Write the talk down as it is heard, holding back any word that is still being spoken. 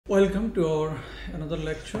Welcome to our another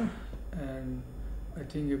lecture, and I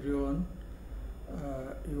think everyone,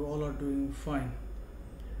 you all are doing fine.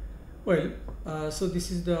 Well, so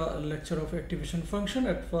this is the lecture of activation function.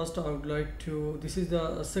 At first, I would like to. This is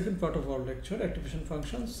the second part of our lecture, activation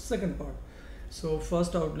functions, second part. So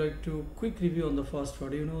first, I would like to quick review on the first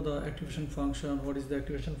part. You know the activation function. What is the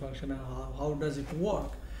activation function, and how does it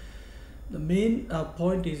work? The main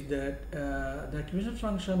point is that the activation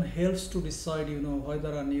function helps to decide,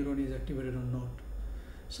 whether a neuron is activated or not.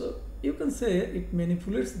 So you can say it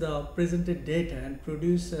manipulates the presented data and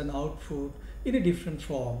produce an output in a different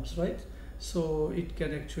forms, right? So it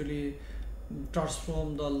can actually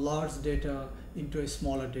transform the large data into a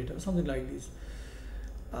smaller data, something like this.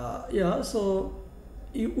 Yeah, so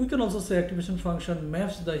we can also say activation function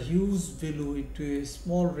maps the huge value into a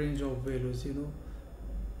small range of values,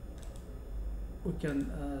 we can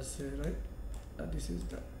say, right, this is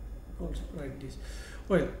the also like this.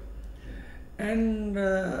 Well, and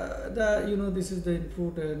this is the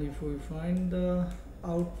input, and if we find the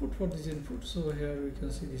output for this input, so here we can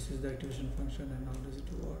see this is the activation function and how does it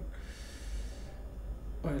work.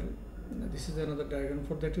 Well, this is another diagram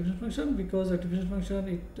for the activation function, because activation function,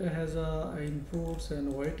 it has inputs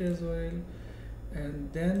and weight as well,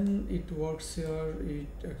 and then it works here,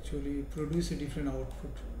 it actually produces a different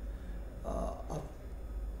output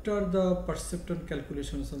after the perceptron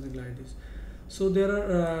calculation, something like this. So there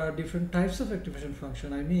are different types of activation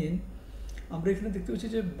function. I mean, আমরা এখানে দেখতে পাচ্ছি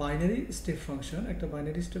যে binary step function, একটা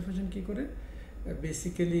binary step function কি করে,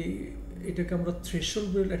 basically এটাকে আমরা থ্রেশহোল্ড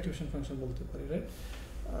বেসড অ্যাক্টিভেশন ফাংশন বলতে পারি, রাইট?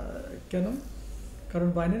 কেন? কারণ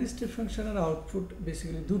বাইনারি স্টেপ ফাংশনের আউটপুট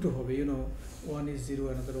বেসিক্যালি দুটো হবে, one is zero,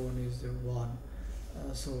 another one is one.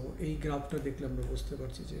 So এই গ্রাফটা দেখলে আমরা বুঝতে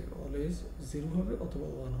পারছি যে অলওয়েজ জিরো হবে অথবা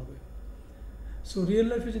ওয়ান হবে। So real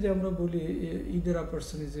life যদি আমরা বলি either a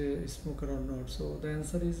person is a smoker or not, so the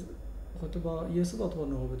answer is হয়তো বা yes হবে অথবা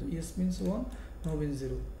no হবে। তো yes means 1, no means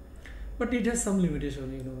 0, but it has some limitation,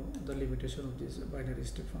 the limitation of this binary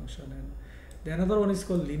step function. And the another one is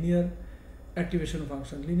called linear activation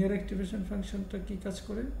function. Linear activation function টা কি কাজ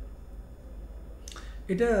করে?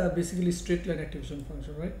 এটা basically straight line activation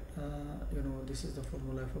function, right? This is the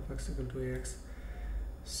formula f of x equal to ax.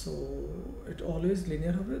 So it always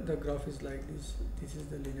linear হবে. The graph is like this. This is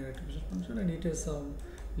the linear activation function, and it has some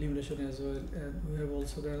limitation as well. And we have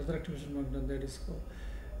also the other activation function that is called.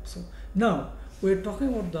 So now we're talking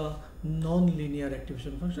about the non-linear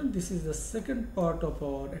activation function. This is the second part of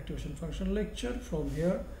our activation function lecture from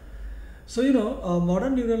here. So a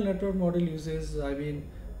modern neural network model uses,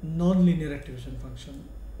 non-linear activation function.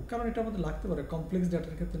 কারণ এটা আমাদের লাগতে পারে complex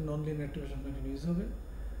ডাটার ক্ষেত্রে non-linear activation function use হবে,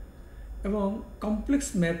 এবং complex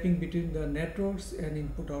mapping between the networks and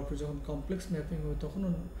input output, যখন কমপ্লেক্স ম্যাপিং হবে তখনও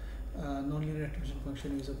non linear activation function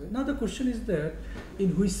use হবে। নাও the question is that in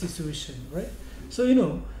which situation, right? So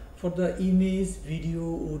for the image, video,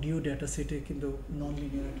 audio data সেটে কিন্তু non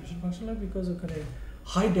linear activation function লাগে, because ওখানে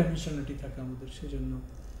high dimensionality থাকে আমাদের, সেই জন্য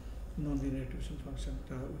নন লিনিয়ার অ্যাক্টিভেশন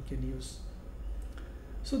ফাংশনটা we can use.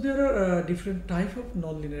 So there are different type of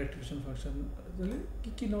non-linear activation function. তাহলে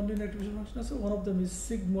কি non-linear activation function আছে? One of them is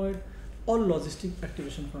sigmoid or logistic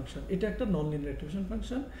activation function. এটা একটা non-linear activation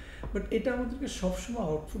function, but এটা আমাদেরকে সবসময়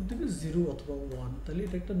output দেবে 0 অথবা 1। তাহলে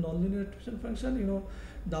এটা একটা non-linear activation function.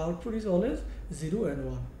 The output is always 0 and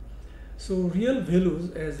 1. So real values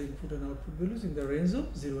as input and output values in the range of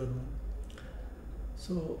 0 and 1.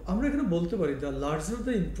 So আমরা এখানে বলতে পারি the larger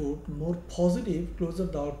the input, more positive, closer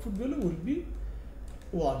the output value will be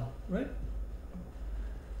 1, right?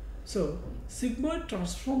 So sigmoid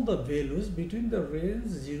transform the values between the range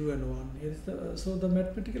 0 and 1. Here is the so the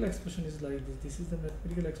mathematical expression is like this. This is the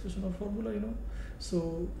mathematical expression or formula, So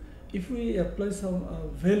if we apply some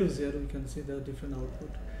values here, we can see the different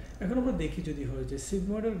output. এখন আমরা দেখি যদি হয় যে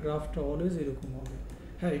sigmoidal গ্রাফটা always এরকম হবে।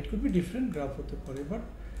 হ্যাঁ, it could be different graph হতে পারে, but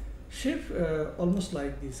shape almost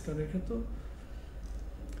like this, কারণ এখানে তো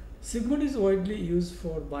sigmoid is widely used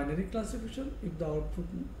for binary classification. If the output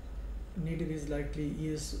needed is likely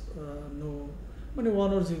yes, no, মানে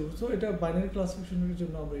 1 or 0, so এটা binary classification এর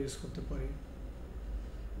জন্য আমরা ইউজ করতে পারি।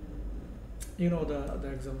 The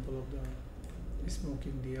example of the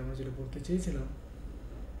smoking দিয়ে আমরা যেটা বলতে চেয়েছিলাম,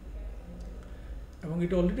 এবং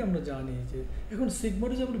এটা অলরেডি আমরা জানি যে এখন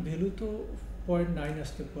sigmoid যেমন ভ্যালু তো 0.9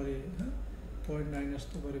 আসতে পারে, হ্যাঁ, 0.9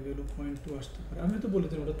 আসতে পারে, ভ্যালু 0.2 আসতে পারে। আমি তো বলে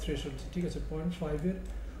দিলাম ওটা থ্রেশহোল্ড, ঠিক আছে, 0.5 এর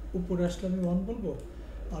উপরে আসলে আমি 1 বলবো,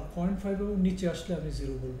 আর 0.5 এবং নিচে আসলে আমি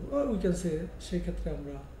 0 বলবো। উই ক্যান সে সেই ক্ষেত্রে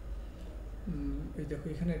আমরা এই দেখো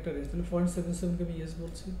এখানে একটা রেঞ্জ, তাহলে 0.77কে আমি ইয়েস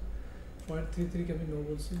বলছি, 0.33কে আমি নো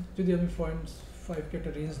বলছি। যদি আমি 0.5কে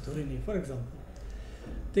একটা রেঞ্জ ধরে নিই ফর এক্সাম্পল,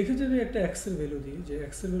 তো এখানে যদি একটা এক্সের ভ্যালু দিই, যে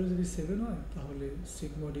এক্সের ভ্যালু যদি 7 হয় তাহলে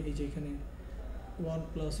সিগমা ডি, এই যে এখানে 1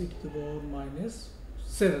 plus E to the power minus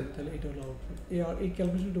 7, তাহলে এটা হলো আউটপুট। এই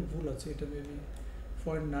ক্যালকুলেশনটা ভুল আছে, এটা মেবি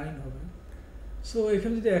 0.9 হবে। সো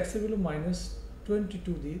এখানে যদি এক্সের ভ্যালু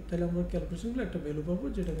 -22 দিই তাহলে আমরা ক্যালকুলেশনগুলো একটা ভ্যালু পাবো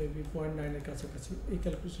যেটা মেবি 0.9-এর কাছাকাছি। এই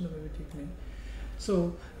ক্যালকুলেশনটা মেবি ঠিক নেই। সো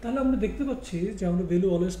তাহলে আমরা দেখতে পাচ্ছি যে আমরা ভ্যালু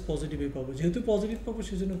অলওয়েজ পজিটিভই পাবো। যেহেতু পজিটিভ পাবো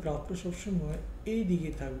সেজন্য গ্রাফটা সবসময় এই দিকে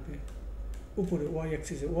থাকবে, উপরে Y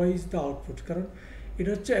অ্যাক্সিসে। Y is the output, কারণ এটা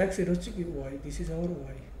হচ্ছে এক্স, এটা হচ্ছে কি Y, this is our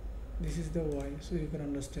Y, this is the Y. So you can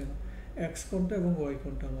understand x কোনটা এবং ওয়াই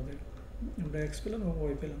কোনটা আমাদের। আমরা এক্স পেলাম এবং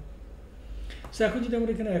ওয়াই পেলাম। সো এখন যদি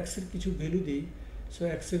আমরা এখানে এক্সের কিছু ভ্যালু দিই, সো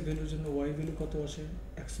এক্সের ভ্যালুর জন্য ওয়াই ভ্যালু কত আসে,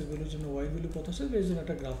 এক্সের ভ্যালুর জন্য ওয়াই ভ্যালু কত আসে, এই জন্য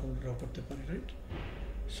একটা গ্রাফ আমরা ড্র করতে পারি, রাইট?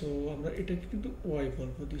 সো আমরা এটাকে কিন্তু ওয়াই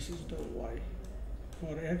বলবো, this is the Y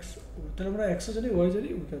for x. তাহলে আমরা এক্সও জানি, ওয়াই জানি,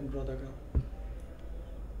 we can draw the graph.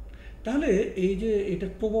 তাহলে এই যে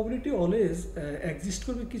এটার প্রবাবিলিটি অলওয়েজ এক্সিস্ট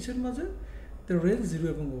করবে কিসের মাঝে, দ্য রেঞ্জ 0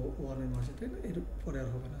 এবং 1-এর মাঝে, তাই না? এর পরে আর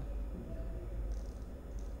হবে না।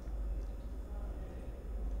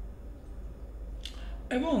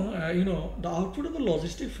 এবং the output of the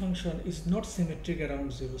logistic function is not symmetric around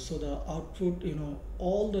 0, so the output,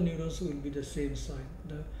 all the neurons will be the same sign.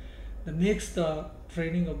 That makes the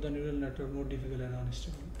training of the neural network more difficult and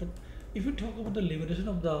unstable. But if you talk about the limitation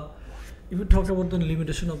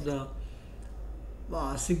of the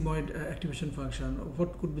sigmoid activation function, what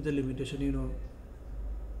could be the limitation?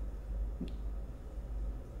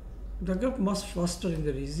 The gap must faster in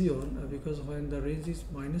the region because when the range is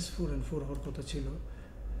 -4 and 4 হওয়ার কথা ছিল,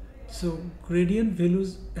 so gradient values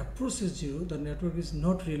approaches 0, the network is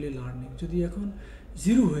not really learning. যদি এখন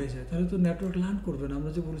 0 হয়ে যায় তাহলে তো network learn করবে না।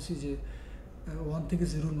 আমরা যে বলেছি যে 1 থেকে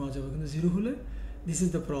 0-এর মাঝে যাবে, কিন্তু 0 হলে this is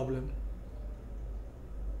the problem.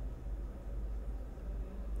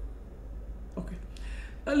 Okay,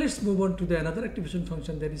 let's move on to the another activation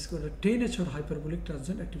function that is called a 10H or hyperbolic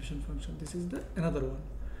transient activation function. This is the another one.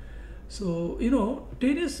 So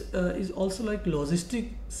 10H is also like logistic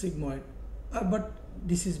sigmoid, but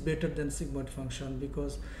this is better than sigmoid function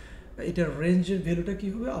because এটার রেঞ্জের ভ্যালুটা কি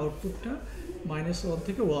হবে, আউটপুটটা -1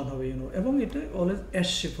 থেকে 1 হবে, এবং এটা অলওয়েজ এস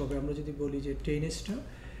শেপ হবে। আমরা যদি বলি যে 10H-টা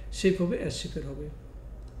শেপ হবে, এস শেপের হবে।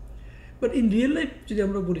 বাট ইন রিয়েল লাইফ যদি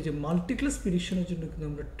আমরা বলি যে মাল্টিক্লাস প্রেডিকশনের জন্য কিন্তু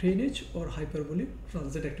আমরা 10H or hyperbolic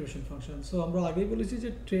transient activation function. So আমরা আগেই বলেছি যে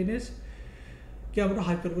 10H কে আমরা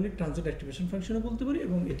হাইপারবোলিক ট্রানজিয়েন্ট অ্যাক্টিভেশন ফাংশনও বলতে পারি,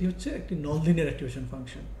 এবং এটি হচ্ছে একটি non linear activation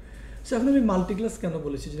function. So এখন আমি মাল্টিক্লাস কেন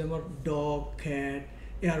বলেছি, যদি আমার ডগ, ক্যাট,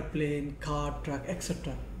 এয়ারপ্লেন, কার, ট্রাক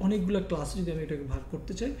এক্সেট্রা অনেকগুলো ক্লাসে যদি আমি এটাকে ভাগ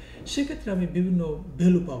করতে চাই, সেক্ষেত্রে আমি বিভিন্ন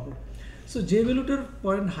ভ্যালু পাবো। সো যে ভ্যালুটার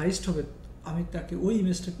পয়েন্ট হাইস্ট হবে আমি তাকে ওই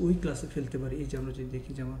ইমেজটাকে ওই ক্লাসে ফেলতে পারি। এই যে আমরা যদি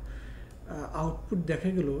দেখি যে আমার আউটপুট দেখা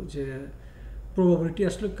গেল যে প্রবাবিলিটি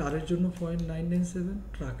আসলে কারের জন্য 0.997,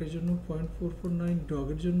 ট্রাকের জন্য 0.449,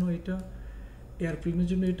 ডগের জন্য এটা, এয়ারপ্লেনের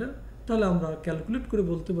জন্য এটা, তাহলে আমরা ক্যালকুলেট করে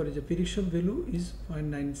বলতে পারি যে প্রেডিকশন ভ্যালু ইজ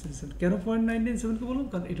 0.997। কেন 0.997কে বললাম,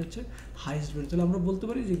 কারণ এটা হচ্ছে হাইস্ট ভ্যালু। তাহলে আমরা বলতে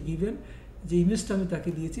পারি যে গিভেন যে ইমেজটা আমি তাকে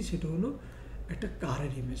দিয়েছি সেটা হলো একটা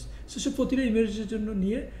কারের ইমেজ। সো সে প্রতিটা ইমেজের জন্য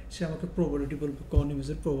নিয়ে সে আমাকে প্রবাবিলিটি বলবে কোন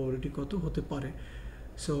ইমেজের প্রবাবিলিটি কত হতে পারে।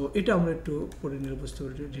 সো এটা আমরা একটু পরে নিয়ে বুঝতে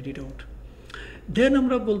পারি, রিড ইট আউট। দেন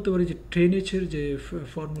আমরা বলতে পারি যে 10H-এর যে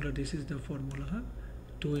formula, this is the formula,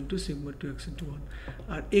 2 × sigma 2x × 1।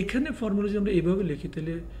 আর এখানে ফর্মুলা যদি আমরা এইভাবে লিখি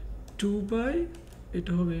তাহলে 2 বাই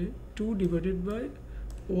এটা হবে 2 divided by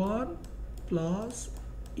 1 plus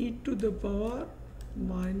E to the power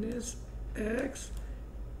 -x,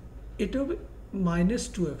 এটা হবে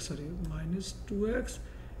 -2x, সরি -2x,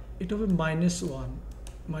 এটা হবে -1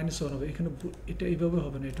 হবে। এখানে এটা এইভাবে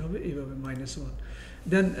হবে না, এটা হবে এইভাবে -1,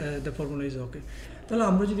 দেন দ্য ফর্মুলা ইজ ওকে। তাহলে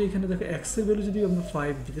আমরা যদি এখানে দেখো এক্সের ভ্যালু যদি আমরা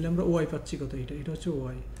 5 দিই তাহলে আমরা ওয়াই পাচ্ছি কত, এটা হচ্ছে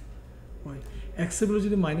ওয়াই। এক্সের ভ্যালু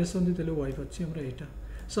যদি -1 দিই তাহলে ওয়াই পাচ্ছি আমরা এটা।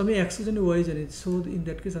 সো আমি এক্সের জন্য ওয়াই জানি, সো ইন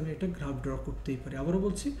দ্যাট কেস আমি একটা গ্রাফ ড্র করতেই পারি। আবারও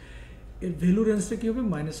বলছি এর ভ্যালু রেঞ্জটা কী হবে,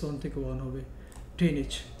 -1 থেকে 1 হবে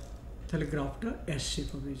 10H, তাহলে গ্রাফটা এস শেপ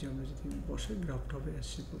হবে। এই যে আমরা যদি বসে গ্রাফটা হবে এস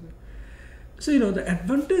শেপ হবে। So the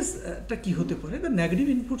advantage টা কি হতে পারে, the negative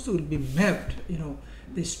inputs will be mapped,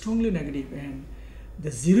 they strongly negative, and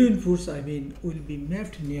the zero inputs will be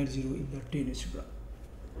mapped near 0 in the 10H graph.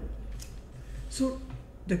 So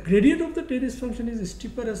the gradient of the 10H function is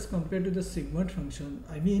steeper as compared to the sigmoid function.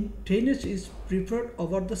 10H is preferred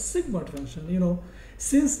over the sigmoid function,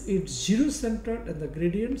 since it's zero centered and the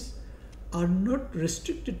gradients are not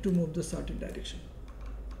restricted to move the certain direction.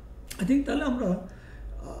 I think তাহলে আমরা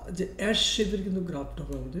যে S শেপের কিন্তু গ্রাফটা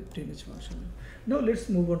হবে আমাদের 10H ফাংশনে। Now let's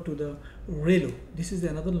move on to the রেলো। This is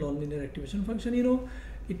another non linear activation function,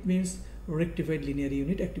 it means rectified linear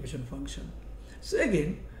unit activation function. So again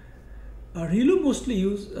ReLU mostly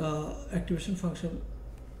use activation function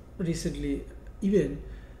recently. Even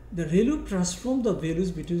the ReLU transform the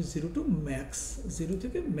values between 0 to max, 0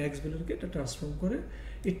 থেকে max value কে এটা transform করে.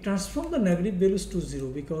 It transform the negative values to 0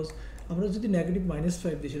 because আমরা যদি negative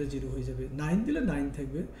 -5 দিই সেটা 0 হয়ে যাবে, 9 দিলে 9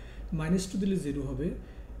 থাকবে, -2 দিলে 0 হবে,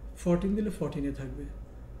 14 দিলে 14 এ থাকবে.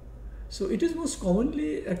 So it is most commonly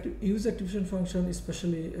used activation function,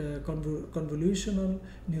 especially convolutional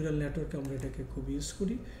neural network আমরা এটাকে খুব ইউজ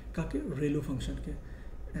করি. কাকে? ReLU ফাংশনকে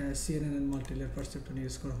CNN and multilayer perceptron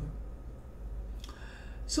use করা হয়.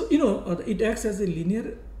 So it acts as a linear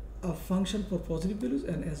function for positive values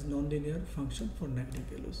and as non-linear function for negative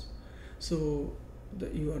values. So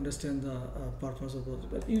you understand the purpose of those,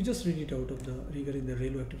 but you just read it out of the regarding the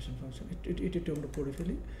ReLU activation function. It আমরা পড়ে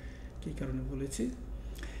ফেলি কী কারণে বলেছি.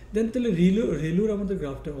 দেন তাহলে রেলুর আমাদের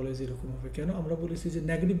গ্রাফটা always এরকম হবে. কেন? আমরা বলেছি যে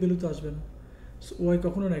নেগেটিভ ভ্যালু তো আসবে না, সো ওয়াই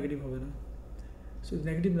কখনো নেগেটিভ হবে না. সো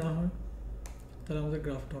নেগেটিভ না হয় তাহলে আমাদের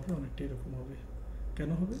গ্রাফটা হবে অনেকটা এরকম হবে. কেন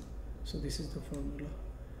হবে? So this is the formula.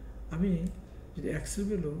 আমি যদি এক্সের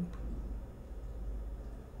ভ্যালু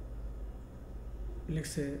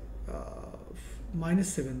লেখছে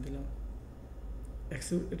 -7 দিলাম, এক্স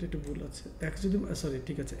এটা একটু ভুল আছে, এক্স যদি সরি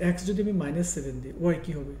ঠিক আছে, এক্স যদি আমি -7 দিই ওয়াই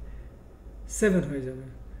কী হবে? 7 হয়ে যাবে,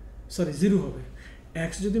 সরি 0 হবে.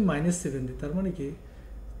 এক্স যদি -7 দিই তার মানে কি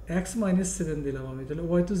এক্স -7 দিলাম আমি, তাহলে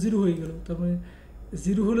ওয়াই তো 0 হয়ে গেল. তার মানে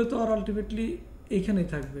 0 হলে তো আর আলটিমেটলি এখানেই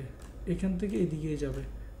থাকবে, এখান থেকে এদিকেই যাবে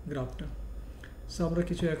গ্রাফটা. সো আমরা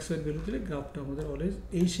কিছু এক্স ওয়াই ভ্যালু দিলে গ্রাফটা আমাদের অলওয়েজ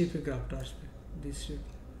এই শেপে গ্রাফটা আসবে, দিস শেপ.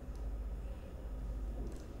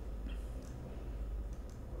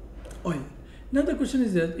 ওই now the question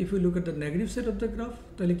is that if we look at the negative side of the graph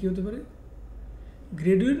তাহলে কি হতে পারে?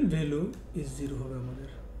 gradient value is 0 হবে আমাদের.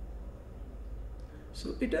 So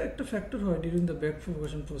এটা একটা ফ্যাক্টর হয় during the back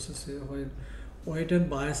propagation process when weight and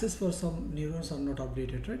biases for some neurons are not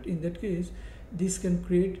updated, right? In that case this can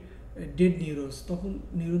create dead neurons. তখন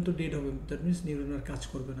নিউরন তো ডেড হবে, that means neuron আর কাজ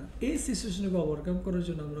করবে না. এই সিচুয়েশনকে ওভারকাম করার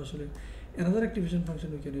জন্য আমরা আসলে another activation function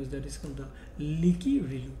we can use, that is called the leaky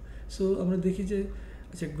ReLU. So আমরা দেখি যে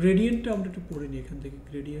আচ্ছা গ্রেডিয়েন্টটা আমরা একটু পড়ে নিই এখান থেকে.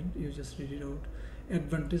 Gradient you just read it out.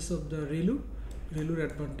 Advantage of the রেলুর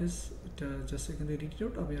advantage এটা জাস্ট এখান থেকে রিড ইট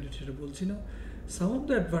আউট, আমি আর সেটা বলছি না. সাম of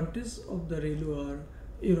the advantage of the রেলু R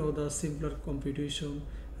the simpler computation,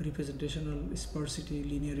 representational sparsity,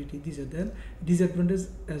 linearity. These are then disadvantages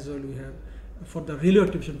as well we have for the ReLU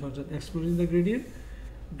activation function, exploring the gradient,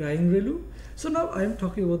 drying ReLU. So now I am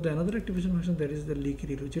talking about the another activation function, that is the leaky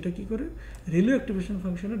ReLU. যেটা কি করে? ReLU activation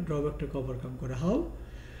function এর drawbackটাকে overcome করে. How?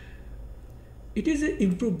 It is a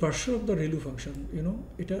improved version of the ReLU function.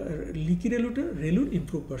 এটা leaky ReLUটা ReLUর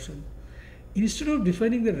improved version. Instead of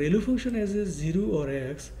defining the ReLU function as a 0 or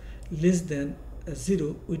x less than 0,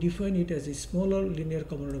 we define it as a smaller linear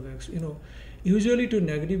component of x. Usually to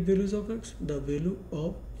negative values of x, the value of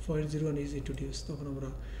 0.01 is introduced. তখন আমরা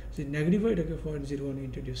যে negative হয় এটাকে 0.01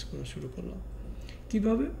 introduce করা শুরু করলাম.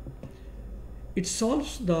 কীভাবে? ইট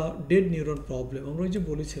solves the dead neuron problem. আমরা ওই যে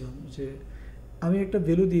বলেছিলাম যে আমি একটা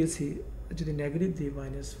ভ্যালু দিয়েছি, যদি নেগেটিভ দিই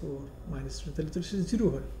 -4 -3 তাহলে তো সে 0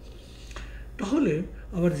 হয়. তাহলে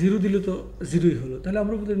আবার 0 দিলে তো 0ই হলো. তাহলে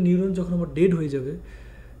আমরা বলতে নিউরন যখন আমার ডেড হয়ে যাবে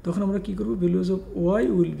তখন আমরা কী করবো? Values of why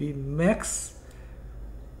will be max,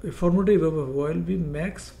 ফর্মুলাটা এইভাবে হবে, why will be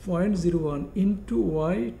max 0.01 into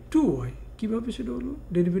Y two Y. কীভাবে সেটা হলো?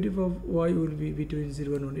 Derivative of why will be between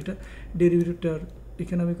 0 and 1. এটা ডেরিভেটিভটার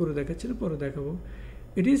এখানে আমি করে দেখাচ্ছিলাম, পরে দেখাবো.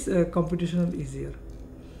 It is computational easier.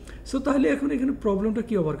 So তাহলে এখন এখানে প্রবলেমটা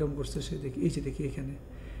কী ওভারকাম করছে সে দেখি. এই যে দেখি এখানে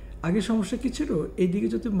আগে সমস্যা কী ছিল? এইদিকে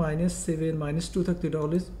যদি -7 -2 থাকতো এটা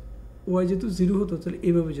অলওয়েজ ওয়াই যেহেতু 0 হতো তাহলে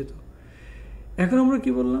এইভাবে যেত. এখন আমরা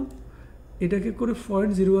কি বললাম? এটাকে করে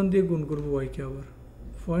 0.01 দিয়ে গুণ করবো ওয়াইকে, আবার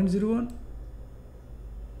 0.01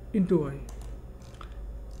 ইন্টু ওয়াই.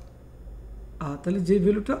 তাহলে যে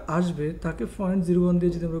ভ্যালুটা আসবে তাকে 0.01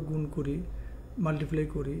 দিয়ে যদি আমরা গুণ করি, মাল্টিপ্লাই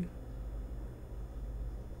করি,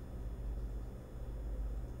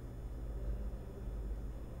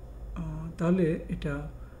 তাহলে এটা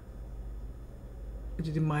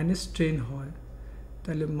যদি -10 হয়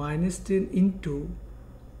তাহলে -10 ইন্টু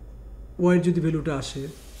ওয়াইয়ের যদি ভ্যালুটা আসে,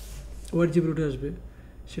 ওয়াইয়ের যে ভ্যালুটা আসবে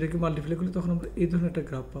সেটাকে মাল্টিপ্লাই করলে তখন আমরা এই ধরনের একটা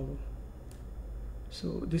গ্রাফ পাবো. So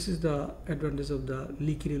this is the advantage of the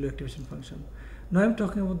leaky ReLU activation function. Now I am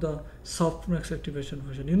talking about the softmax activation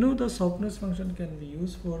function. The softmax function can be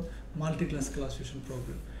used for multi-class classification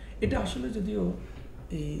problem. এটা আসলে যদিও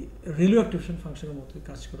এই ReLU activation ফাংশনের মতোই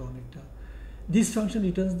কাজ করে অনেকটা. This function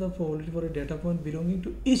returns the probability for a data point belonging to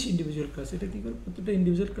each individual class. এটা কি করে? প্রত্যেকটা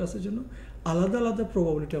ইন্ডিভিজুয়াল ক্লাসের জন্য আলাদা আলাদা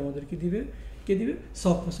প্রবাবিলিটি আমাদেরকে দিবে. কে দিবে?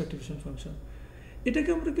 Softmax activation function. এটাকে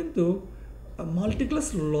আমরা কিন্তু মাল্টিক্লাস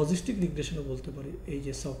লজিস্টিক রিগ্রেশনও বলতে পারি এই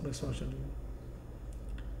যে সফটনেস ফাংশন,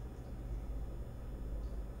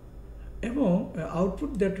 এবং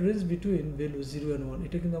output that range between value 0 and 1,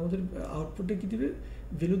 এটা কিন্তু আমাদের আউটপুটে কি দিবে,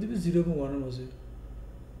 ভ্যালু দিবে 0 এবং 1 এর মাঝে।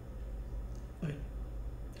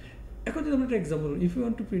 এখন যদি আমরা একটা example, if you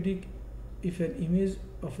want to predict if an image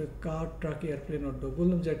of A car, truck, airplane or dog,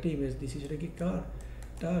 বললাম যে একটা ইমেজ দিছি, সেটা কি কার,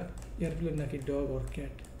 ট্রাক, এয়ারপ্লেন নাকি ডগ অর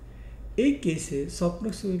ক্যাট। এই কেসে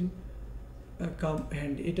সফটনেস উইল কাম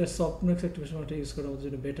হ্যান্ড, এটা সফটনেস অ্যাক্টিভেশনটা ইউজ করা আমাদের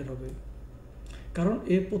জন্য বেটার হবে, কারণ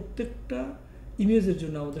এর প্রত্যেকটা ইমেজের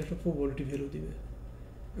জন্য আমাদের একটা প্রবাবিলিটি ভ্যালু দিবে,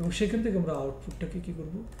 এবং সেখান থেকে আমরা আউটপুটটাকে কী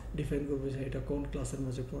করবো, ডিফাইন করবো যে এটা কোন ক্লাসের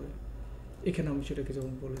মাঝে পড়ে। এখানে আমি সেটাকে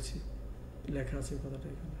যেমন বলেছি, লেখা আছে কথাটা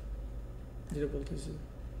এখানে যেটা বলতেছি।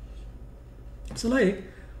 So like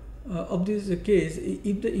of this case,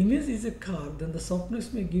 if the image is a car, then the softness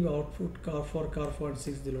may give output car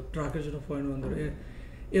 0.6 দিল, ট্রাকের জন্য 0.1 দিল,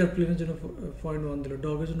 এয়ারপ্লেনের জন্য 0.1 দিল,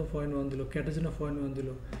 ডগের জন্য 0.1 দিল, ক্যাটের জন্য 0.1 দিল,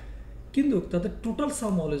 কিন্তু তাদের টোটাল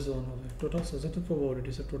সাম অলওয়েজ 1 হবে। টোটাল সাম যেটা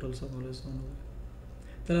প্রবাবিলিটি, সে টোটাল সাম অলওয়েজ 1 হবে।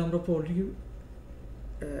 তাহলে আমরা প্রবাবিলিটি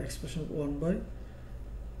এক্সপ্রেশন 1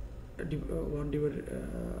 ডিভাইড,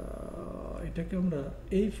 এটাকে আমরা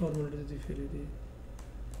এই ফর্মুলাটা যদি ফেলে দিই,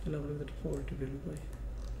 তাহলে আমরা একটা probability value pi.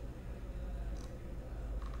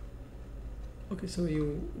 Okay, so you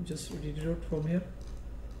just read it out from here.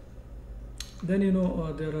 Then you know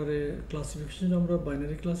there are a classification, আমরা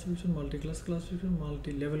binary classification, multi-class classification,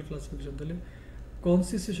 multi-level classification। তাহলে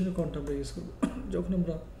কনসিস্টেশনে কোনটা আমরা ইউজ করব, যখন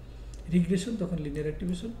আমরা রিগ্রেশন তখন linear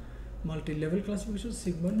activation, multi-level classification,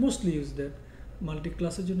 sigma mostly use that.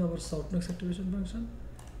 মাল্টি-ক্লাসের জন্য আবার softness activation function,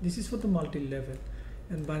 this is for the multi-level,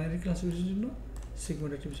 and binary ক্লাসিফিকেশনের জন্য sigma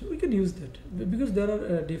activation. We can use that because there R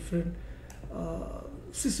different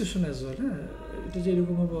situation as well. হ্যাঁ, এটা যে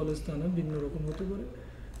এরকমভাবে always তা না, ভিন্ন রকম হতে পারে।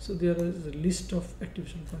 So there is a list of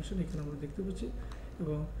activation function এখানে আমরা দেখতে পাচ্ছি,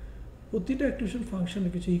 এবং প্রতিটা অ্যাক্টিভেশন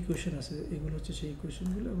ফাংশনের কিছু ইকুয়েশন আছে, এগুলো হচ্ছে সেই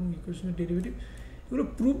ইকুয়েশনগুলো, এবং ইকুয়েশনের ডেরিভেটিভ, এগুলো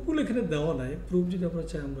প্রুফগুলো এখানে দেওয়া নাই, প্রুফ যদি আমরা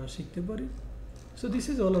চাই আমরা শিখতে পারি। So this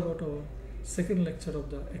is all about our second lecture of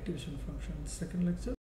the activation function, second lecture.